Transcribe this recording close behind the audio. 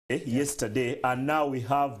yesterday, and now we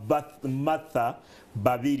have Martha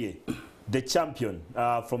Babirye, the champion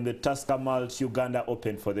from the Tusker Malt Uganda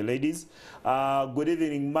Open for the ladies. Good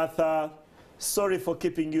evening, Martha. Sorry for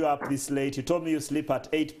keeping you up this late. You told me you sleep at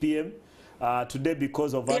 8 p.m. Today,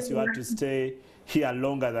 because of us, you had to stay here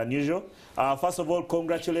longer than usual. First of all,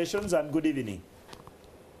 congratulations and good evening.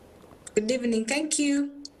 Good evening, thank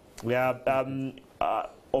you. Yeah,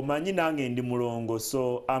 Omanyi nange ndi mulongo,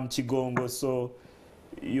 so I'm Kigongo, so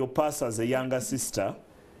you pass as a younger sister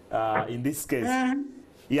in this case.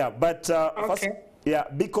 Yeah, but okay. First, yeah,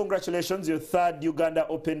 big congratulations, your third Uganda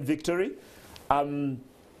Open victory.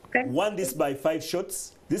 Won this by 5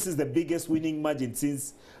 shots. This is the biggest winning margin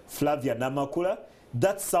since Flavia Namakula.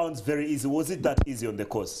 That sounds very easy. Was it that easy on the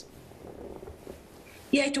course?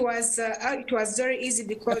 Yeah, it was very easy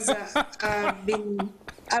because I've been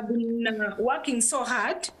working so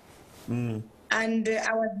hard, and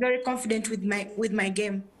I was very confident with my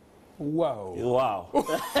game. Wow! Wow!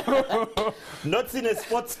 Not seen a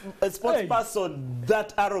sports person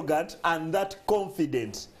that arrogant and that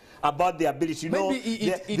confident about the ability. You know,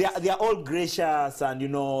 they are all gracious, and you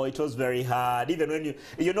know it was very hard. Even when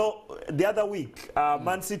you know the other week,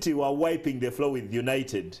 Man City were wiping the floor with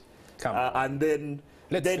United, and then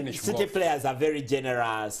City players are very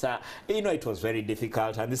generous. You know, it was very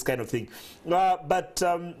difficult and this kind of thing. But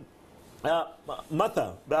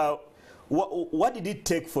Martha, what did it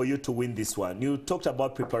take for you to win this one? You talked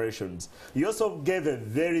about preparations. You also gave a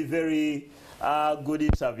very, very good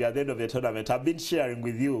interview at the end of the tournament. I've been sharing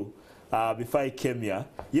with you before I came here.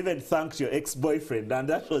 You even thanked your ex-boyfriend, and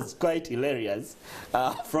that was quite hilarious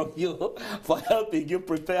from you for helping you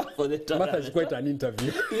prepare for the tournament. Martha is quite an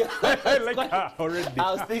interview. Yeah, I like her already.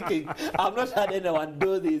 I was thinking, I've not had anyone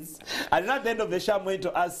do this. And at the end of the show, I'm going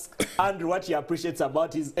to ask Andrew what he appreciates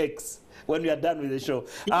about his ex when we are done with the show.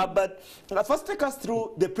 But first, take us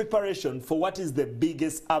through the preparation for what is the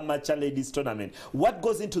biggest amateur ladies tournament. What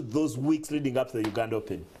goes into those weeks leading up to the Uganda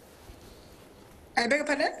Open? I beg your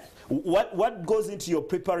pardon? What goes into your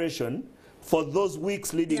preparation for those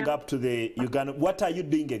weeks leading up to the Uganda? What are you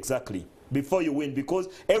doing exactly before you win? Because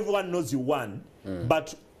everyone knows you won,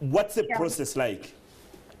 but what's the process like?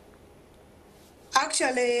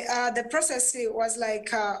 Actually, the process was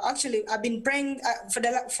like, actually, I've been praying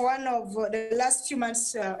for one of the last few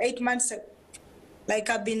months, 8 months, like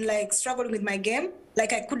I've been like struggling with my game,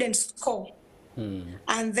 like I couldn't score.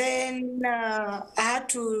 And then I had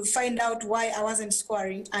to find out why I wasn't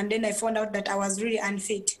scoring, and then I found out that I was really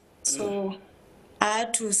unfit. So I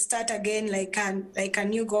had to start again like a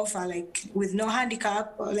new golfer, like with no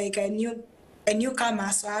handicap, like a newcomer.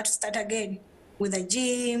 So I had to start again with a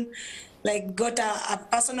gym, like got a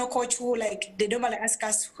personal coach who like they normally ask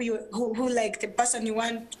us who like the person you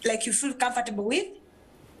want, like you feel comfortable with.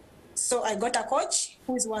 So I got a coach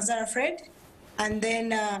who is Wanzara Fred, and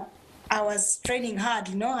then I was training hard,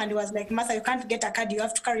 you know, and he was like, Martha, you can't get a card, you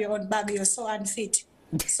have to carry your own bag, you're so unfit.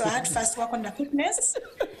 So I had to first work on the fitness,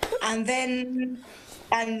 and then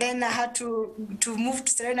I had to move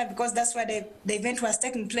to Serena because that's where the event was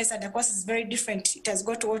taking place, and the course is very different. It has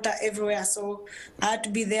got water everywhere, so I had to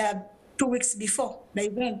be there 2 weeks before the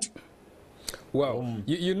event. Wow,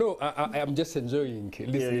 you know, I am just enjoying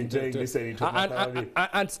listening to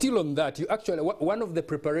and still on that, you actually, one of the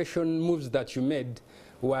preparation moves that you made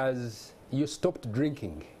was you stopped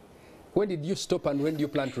drinking. When did you stop, and when do you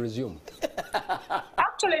plan to resume?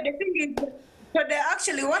 Actually, the thing is,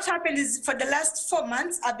 actually what happened is for the last 4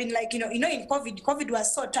 months, I've been like, you know, in COVID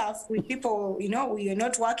was so tough with people, you know, we were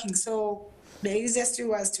not working. So the easiest thing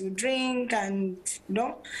was to drink, and, you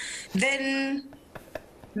know, then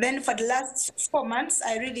for the last 4 months,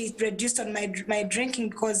 I really reduced on my drinking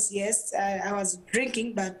because, yes, I was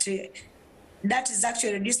drinking, but that has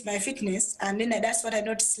actually reduced my fitness. And then that's what I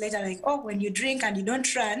noticed later, like, oh, when you drink and you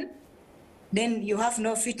don't run, then you have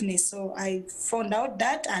no fitness. So I found out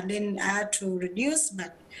that, and then I had to reduce.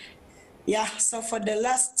 But yeah, so for the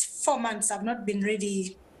last 4 months, I've not been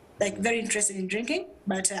really like very interested in drinking,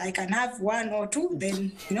 but I can have 1 or 2,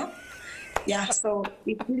 then, you know, yeah, so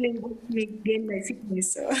it really helped me gain my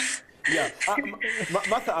fitness. So. Yeah,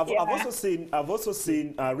 Martha, I've also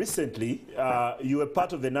seen recently you were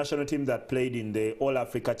part of the national team that played in the All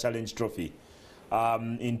Africa Challenge Trophy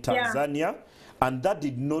in Tanzania, and that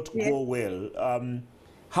did not go well.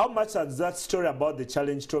 How much does that story about the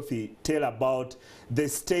Challenge Trophy tell about the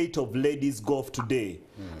state of ladies golf today?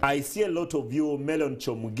 I see a lot of you, Melon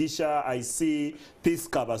Chomugisha, I see Peace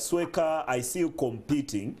Kabasweka, I see you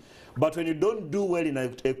competing. But when you don't do well in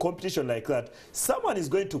a competition like that, someone is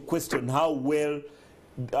going to question how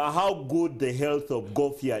good the health of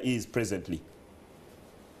golf here is presently.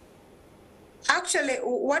 Actually,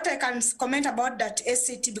 what I can comment about that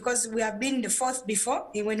SCT, because we have been the fourth before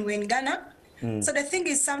when we were in Ghana. So the thing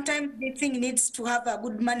is, sometimes the thing needs to have a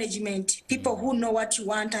good management, people who know what you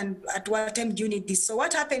want and at what time you need this. So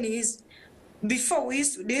what happened is, before they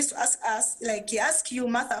used to ask us, like, he asked you,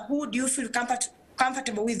 Martha, who do you feel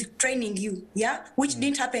comfortable with training you? Yeah, which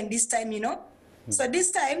didn't happen this time, you know. So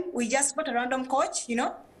this time we just got a random coach, you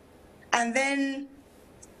know, and then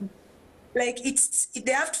like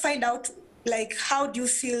they have to find out, like, how do you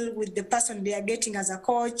feel with the person they are getting as a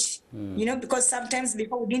coach, you know, because sometimes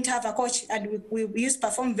before we didn't have a coach and we used to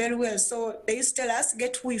perform very well. So they used to tell us,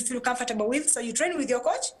 get who you feel comfortable with. So you train with your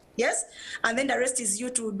coach, yes, and then the rest is you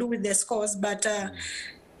to do with the scores. But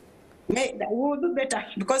we will do better,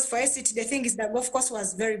 because for SCT, the thing is the golf course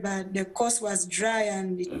was very bad. The course was dry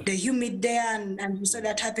and the humid there, and we saw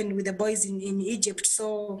that happened with the boys in Egypt.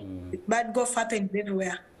 So bad golf happened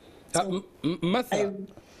everywhere. So Martha,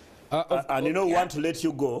 and you know, we want to let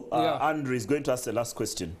you go. Andrew is going to ask the last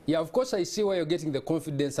question. Yeah, of course, I see where you're getting the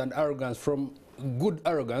confidence and arrogance from. Good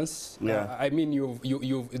arrogance. Yeah. I mean,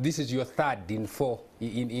 this is your third in four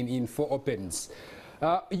opens.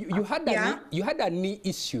 You had a knee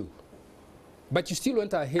issue, but you still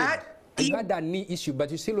went ahead. You had a knee issue, but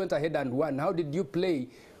you still went ahead and won. How did you play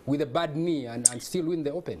with a bad knee and still win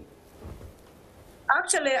the Open?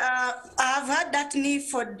 Actually, I've had that knee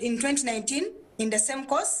in 2019 in the same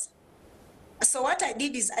course. So what I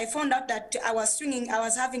did is I found out that I was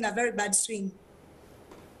having a very bad swing.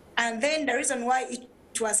 And then the reason why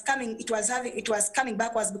it was coming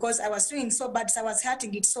back was because I was swinging so bad, so I was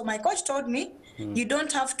hurting it. So my coach told me, you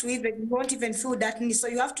won't even feel that knee. So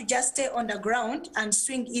you have to just stay on the ground and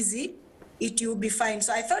swing easy. It will be fine.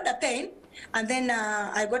 So I felt the pain, and then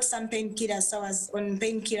I got some painkillers. So I was on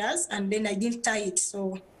painkillers, and then I didn't tie it.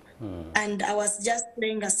 So. And I was just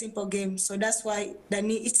playing a simple game, so that's why the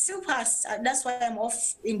knee, it still hurts. That's why I'm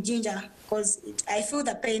off in ginger, because I feel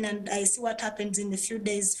the pain and I see what happens in a few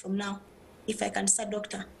days from now, if I can start,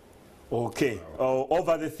 doctor. Okay.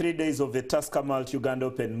 Over the 3 days of the Tusker Malt Uganda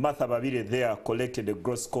Open, Martha Babirye there collected a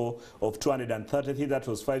gross score of 233. That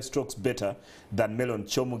was 5 strokes better than Melon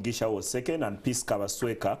Chomugisha, who was second, and Peace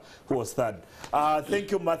Kabasweka, who was third.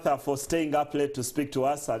 Thank you, Martha, for staying up late to speak to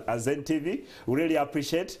us at ZenTV. We really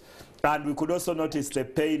appreciate. And we could also notice the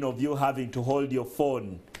pain of you having to hold your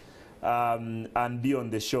phone and be on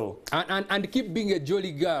the show. And keep being a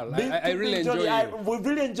jolly girl. I really enjoy you. We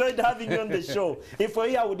really enjoyed having you on the show. If we're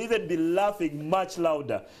here, I would even be laughing much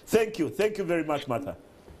louder. Thank you. Thank you very much, Martha.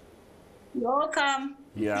 You're welcome.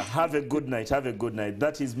 Yeah, have a good night. Have a good night.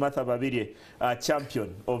 That is Martha Babirye,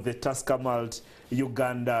 champion of the Tusker Malt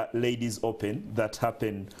Uganda Ladies Open that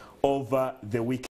happened over the weekend.